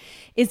evolving,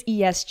 is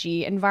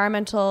ESG,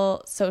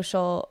 environmental,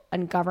 social,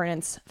 and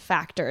governance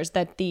factors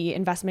that the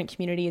investment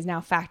community is now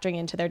factoring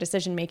into their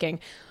decision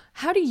making.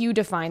 How do you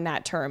define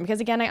that term?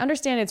 Because again, I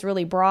understand it's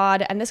really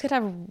broad, and this could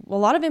have a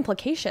lot of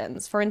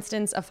implications. For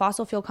instance, a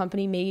fossil fuel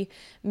company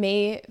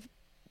may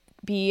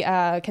be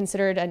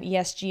considered an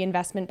ESG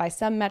investment by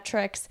some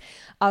metrics.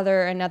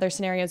 In other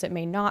scenarios, it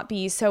may not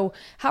be. So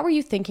how are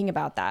you thinking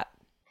about that?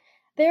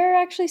 There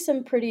are actually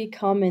some pretty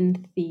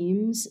common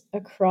themes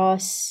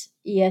across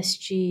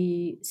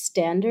ESG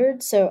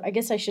standards. So I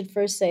guess I should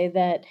first say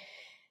that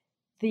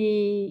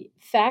the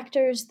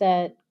factors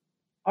that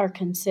are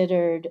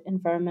considered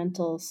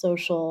environmental,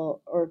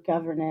 social, or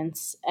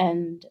governance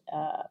and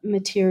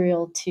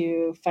material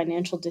to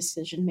financial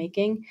decision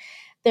making,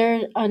 there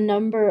are a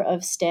number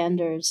of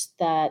standards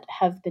that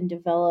have been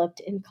developed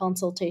in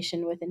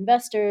consultation with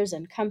investors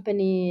and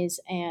companies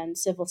and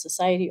civil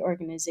society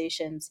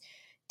organizations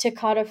to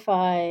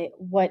codify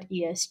what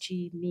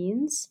ESG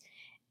means.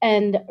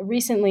 And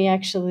recently,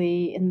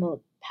 actually, in the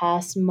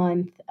past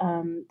month,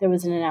 there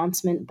was an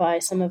announcement by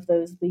some of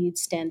those lead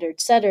standard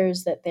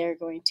setters that they're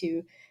going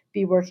to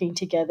be working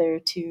together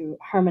to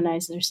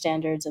harmonize their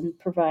standards and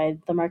provide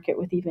the market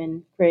with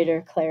even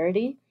greater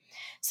clarity.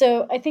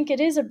 So I think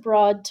it is a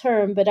broad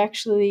term, but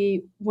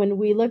actually, when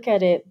we look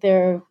at it,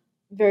 there are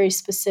very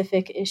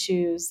specific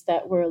issues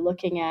that we're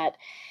looking at.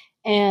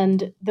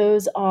 And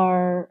those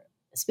are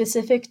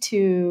specific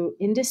to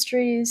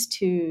industries,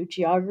 to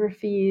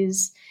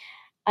geographies.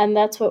 And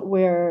that's what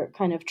we're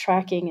kind of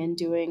tracking and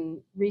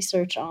doing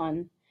research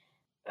on.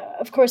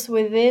 Of course,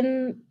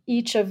 within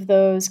each of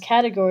those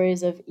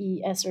categories of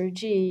E, S, or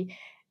G,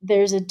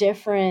 there's a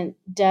different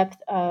depth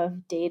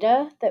of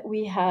data that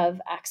we have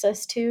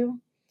access to.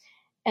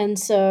 And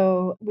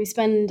so we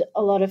spend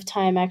a lot of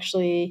time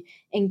actually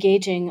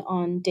engaging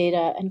on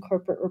data and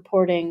corporate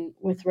reporting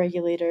with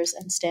regulators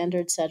and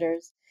standard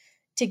setters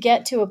to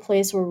get to a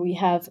place where we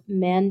have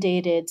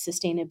mandated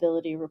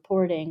sustainability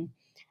reporting.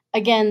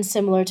 Again,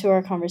 similar to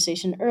our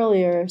conversation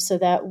earlier, so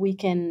that we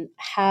can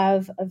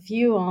have a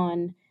view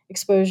on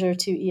exposure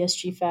to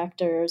ESG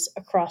factors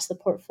across the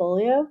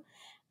portfolio.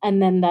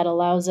 And then that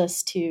allows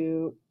us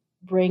to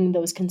bring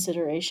those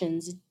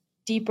considerations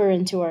deeper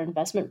into our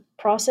investment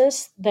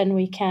process than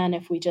we can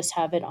if we just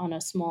have it on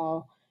a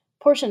small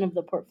portion of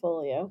the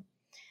portfolio.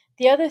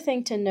 The other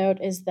thing to note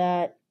is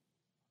that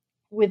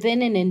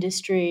within an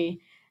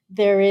industry,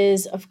 there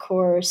is, of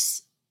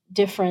course,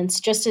 difference,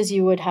 just as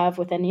you would have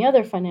with any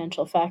other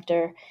financial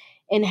factor,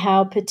 in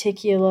how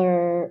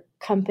particular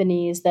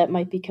companies that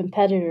might be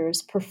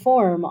competitors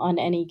perform on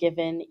any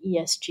given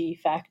ESG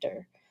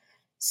factor.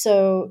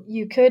 So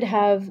you could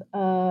have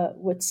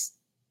what's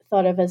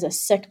thought of as a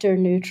sector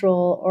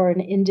neutral or an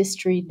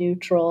industry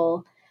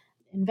neutral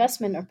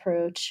investment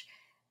approach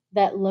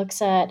that looks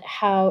at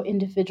how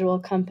individual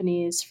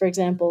companies, for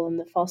example, in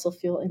the fossil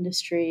fuel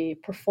industry,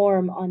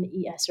 perform on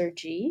ES or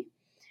G,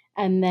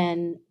 and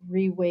then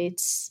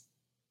reweights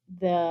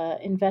the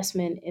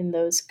investment in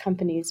those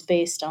companies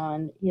based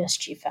on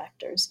ESG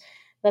factors.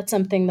 That's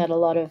something that a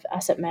lot of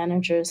asset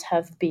managers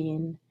have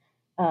been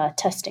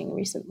testing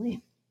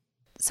recently.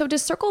 So to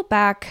circle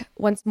back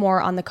once more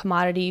on the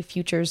Commodity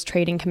Futures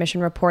Trading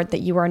Commission report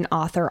that you are an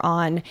author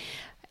on,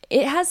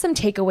 it has some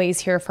takeaways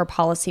here for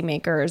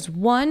policymakers.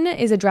 One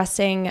is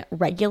addressing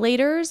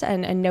regulators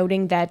and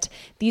noting that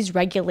these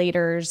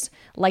regulators,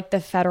 like the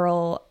Fed,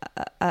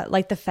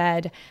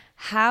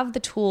 have the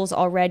tools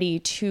already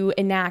to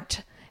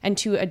enact and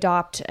to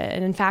adopt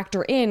and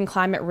factor in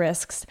climate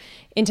risks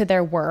into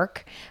their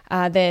work.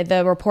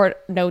 The report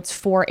notes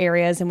 4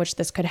 areas in which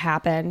this could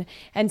happen.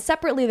 And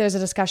separately, there's a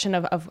discussion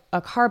of a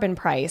carbon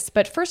price.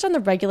 But first, on the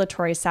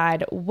regulatory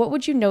side, what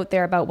would you note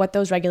there about what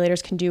those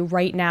regulators can do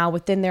right now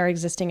within their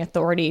existing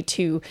authority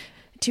to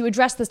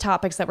address the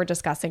topics that we're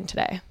discussing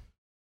today?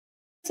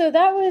 So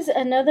that was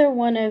another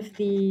one of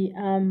the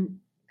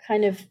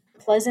kind of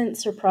pleasant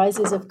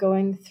surprises of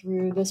going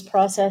through this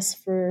process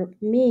for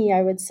me,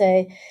 I would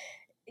say.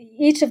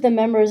 Each of the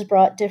members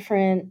brought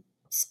different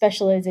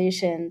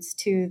specializations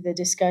to the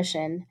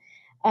discussion.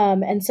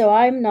 And so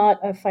I'm not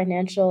a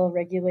financial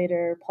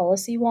regulator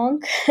policy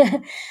wonk.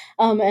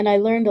 And I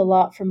learned a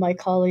lot from my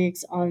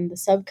colleagues on the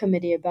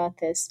subcommittee about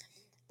this.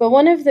 But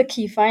one of the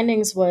key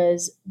findings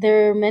was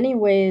there are many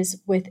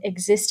ways with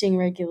existing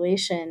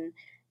regulation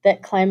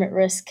that climate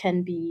risk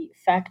can be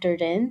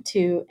factored in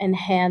to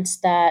enhance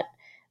that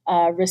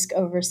risk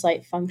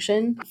oversight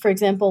function. For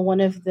example,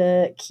 one of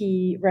the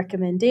key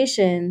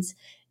recommendations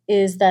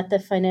is that the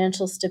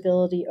Financial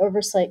Stability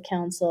Oversight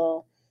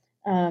Council,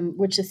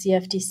 which the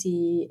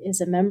CFTC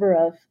is a member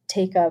of,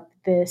 take up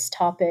this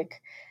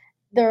topic.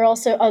 There are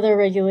also other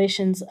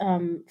regulations,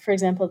 for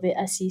example, the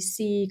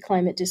SEC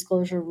climate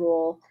disclosure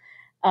rule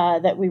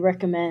that we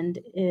recommend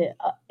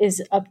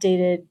is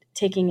updated,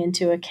 taking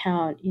into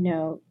account,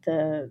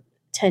 the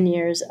 10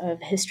 years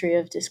of history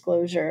of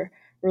disclosure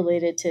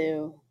related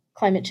to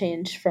climate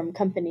change from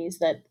companies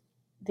that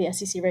the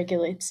SEC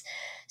regulates.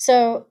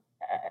 So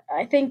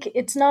I think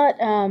it's not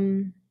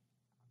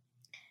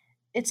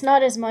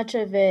as much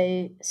of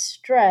a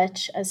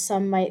stretch as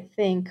some might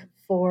think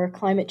for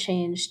climate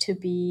change to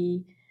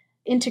be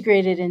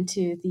integrated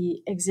into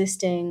the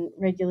existing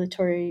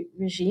regulatory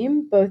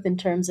regime, both in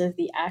terms of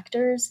the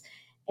actors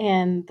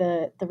and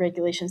the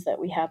regulations that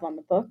we have on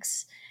the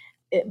books.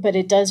 But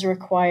it does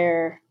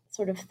require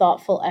sort of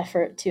thoughtful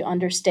effort to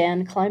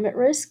understand climate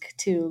risk,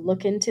 to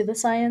look into the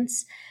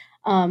science,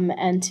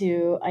 and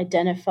to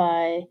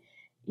identify,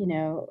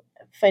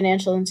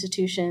 financial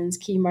institutions,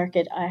 key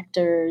market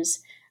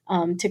actors,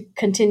 to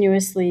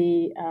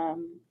continuously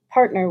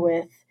partner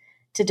with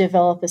to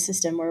develop a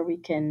system where we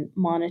can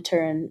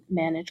monitor and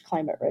manage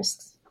climate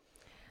risks.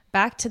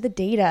 Back to the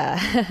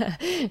data.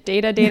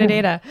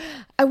 data.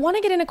 I want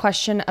to get in a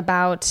question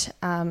about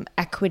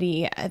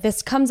equity.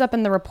 This comes up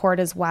in the report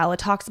as well. It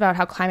talks about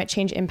how climate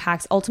change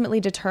impacts ultimately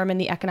determine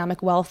the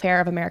economic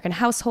welfare of American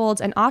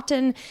households and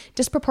often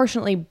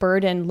disproportionately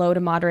burden low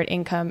to moderate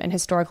income and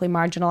historically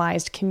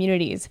marginalized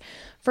communities,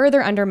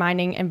 further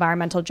undermining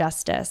environmental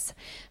justice.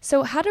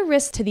 So how do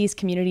risks to these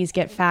communities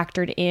get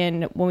factored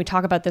in when we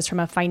talk about this from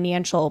a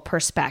financial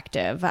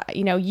perspective?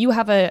 You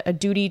have a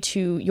duty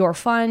to your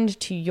fund,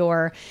 to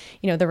your,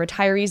 the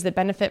retirees that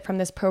benefit from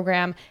this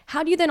program.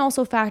 How do you then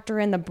also factor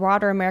in the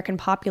broader American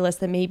populace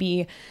that may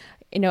be,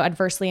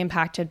 adversely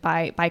impacted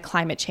by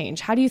climate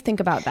change? How do you think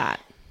about that?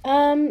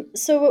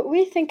 So what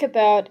we think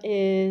about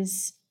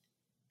is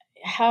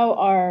how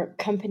are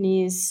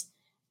companies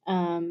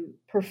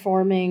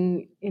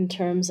performing in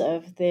terms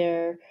of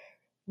their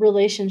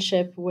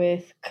relationship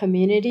with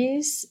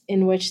communities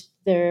in which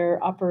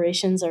their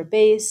operations are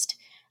based,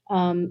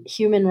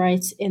 human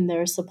rights in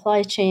their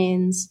supply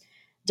chains,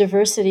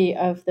 diversity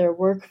of their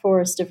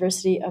workforce,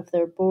 diversity of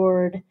their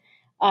board,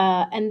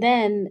 and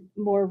then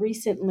more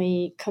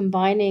recently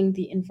combining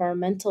the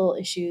environmental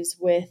issues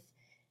with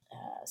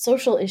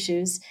social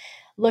issues,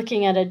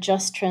 looking at a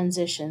just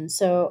transition.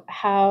 So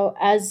how,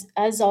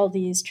 as all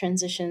these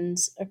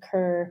transitions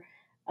occur,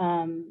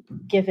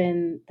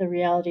 given the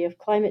reality of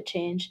climate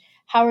change,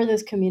 how are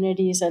those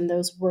communities and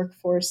those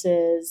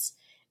workforces,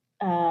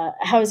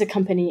 how is a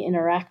company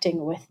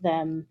interacting with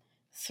them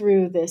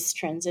through this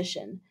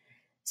transition?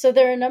 So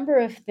there are a number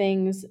of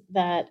things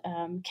that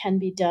can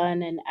be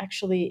done, and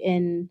actually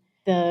in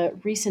the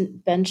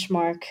recent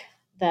benchmark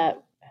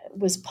that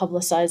was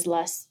publicized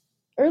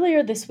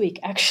earlier this week,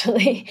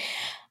 actually,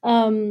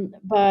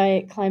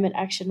 by Climate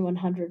Action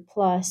 100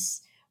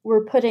 Plus,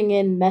 we're putting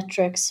in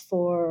metrics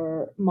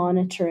for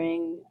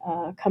monitoring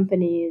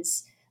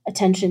companies'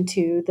 attention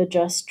to the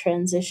just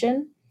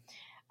transition.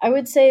 I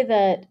would say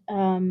that,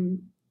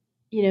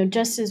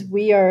 just as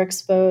we are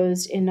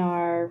exposed in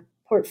our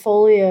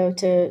portfolio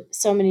to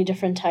so many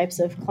different types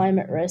of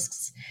climate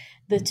risks,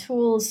 the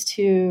tools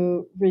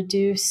to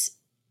reduce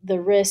the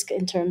risk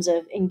in terms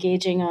of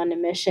engaging on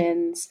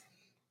emissions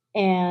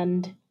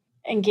and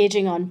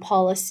engaging on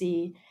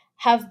policy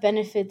have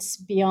benefits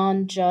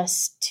beyond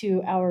just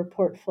to our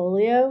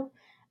portfolio,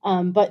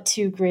 but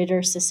to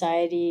greater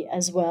society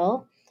as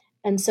well.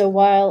 And so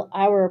while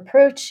our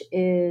approach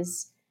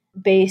is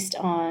based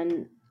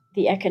on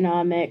the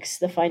economics,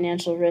 the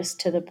financial risk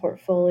to the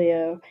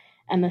portfolio,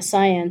 and the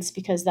science,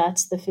 because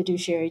that's the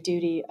fiduciary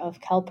duty of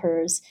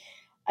CalPERS,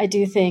 I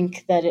do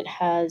think that it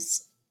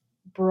has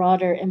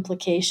broader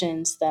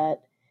implications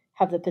that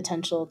have the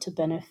potential to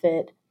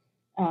benefit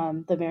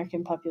the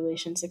American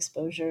population's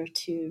exposure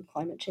to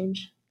climate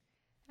change.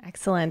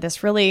 Excellent.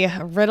 This really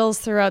riddles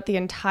throughout the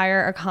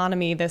entire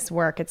economy, this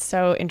work. It's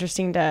so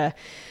interesting to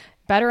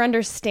better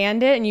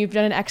understand it, and you've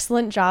done an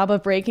excellent job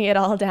of breaking it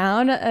all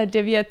down.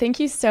 Divya, thank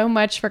you so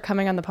much for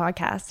coming on the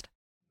podcast.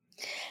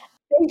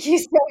 Thank you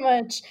so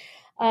much.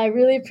 I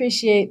really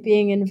appreciate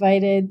being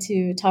invited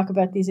to talk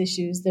about these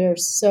issues. They're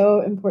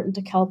so important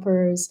to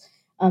CalPERS.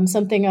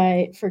 Something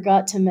I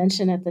forgot to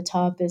mention at the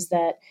top is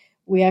that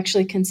we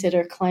actually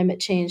consider climate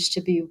change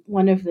to be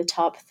one of the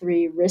top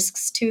 3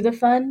 risks to the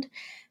fund.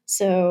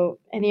 So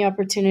any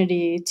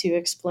opportunity to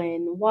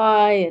explain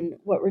why and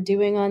what we're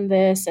doing on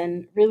this,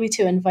 and really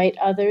to invite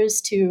others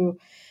to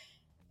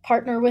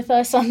partner with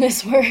us on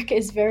this work,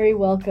 is very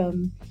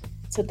welcome.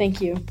 So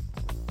thank you.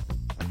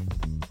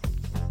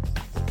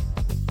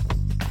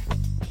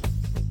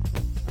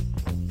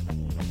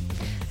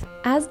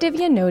 As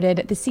Divya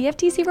noted, the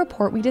CFTC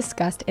report we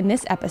discussed in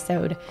this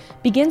episode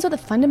begins with a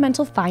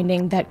fundamental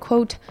finding that,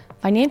 quote,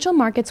 financial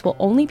markets will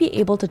only be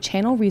able to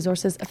channel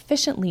resources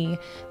efficiently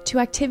to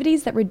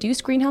activities that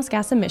reduce greenhouse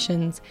gas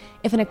emissions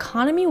if an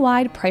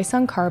economy-wide price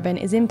on carbon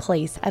is in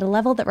place at a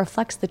level that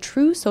reflects the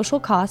true social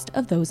cost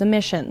of those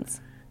emissions.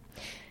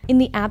 In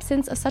the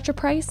absence of such a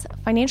price,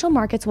 financial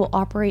markets will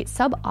operate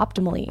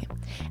suboptimally,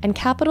 and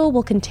capital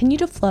will continue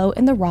to flow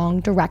in the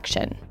wrong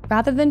direction,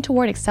 rather than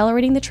toward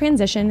accelerating the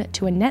transition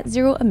to a net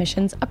zero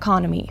emissions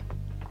economy.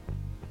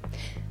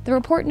 The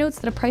report notes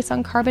that a price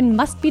on carbon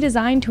must be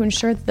designed to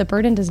ensure that the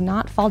burden does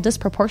not fall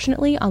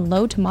disproportionately on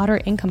low to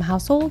moderate income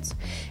households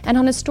and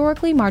on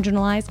historically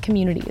marginalized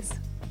communities.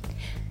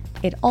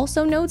 It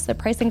also notes that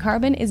pricing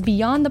carbon is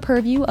beyond the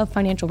purview of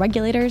financial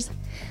regulators.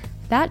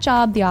 That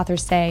job, the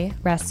authors say,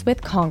 rests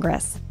with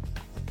Congress.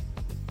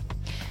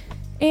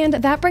 And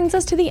that brings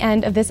us to the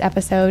end of this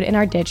episode in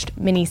our Ditched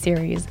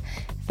mini-series.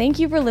 Thank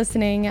you for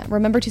listening.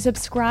 Remember to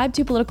subscribe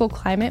to Political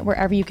Climate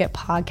wherever you get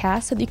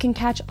podcasts so that you can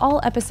catch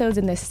all episodes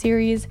in this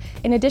series,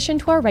 in addition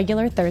to our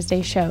regular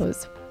Thursday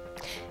shows.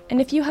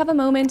 And if you have a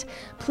moment,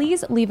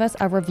 please leave us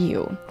a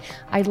review.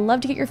 I'd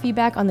love to get your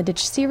feedback on the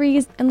Ditched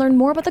series and learn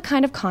more about the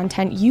kind of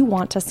content you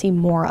want to see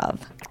more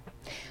of.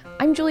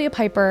 I'm Julia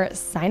Piper,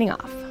 signing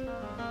off.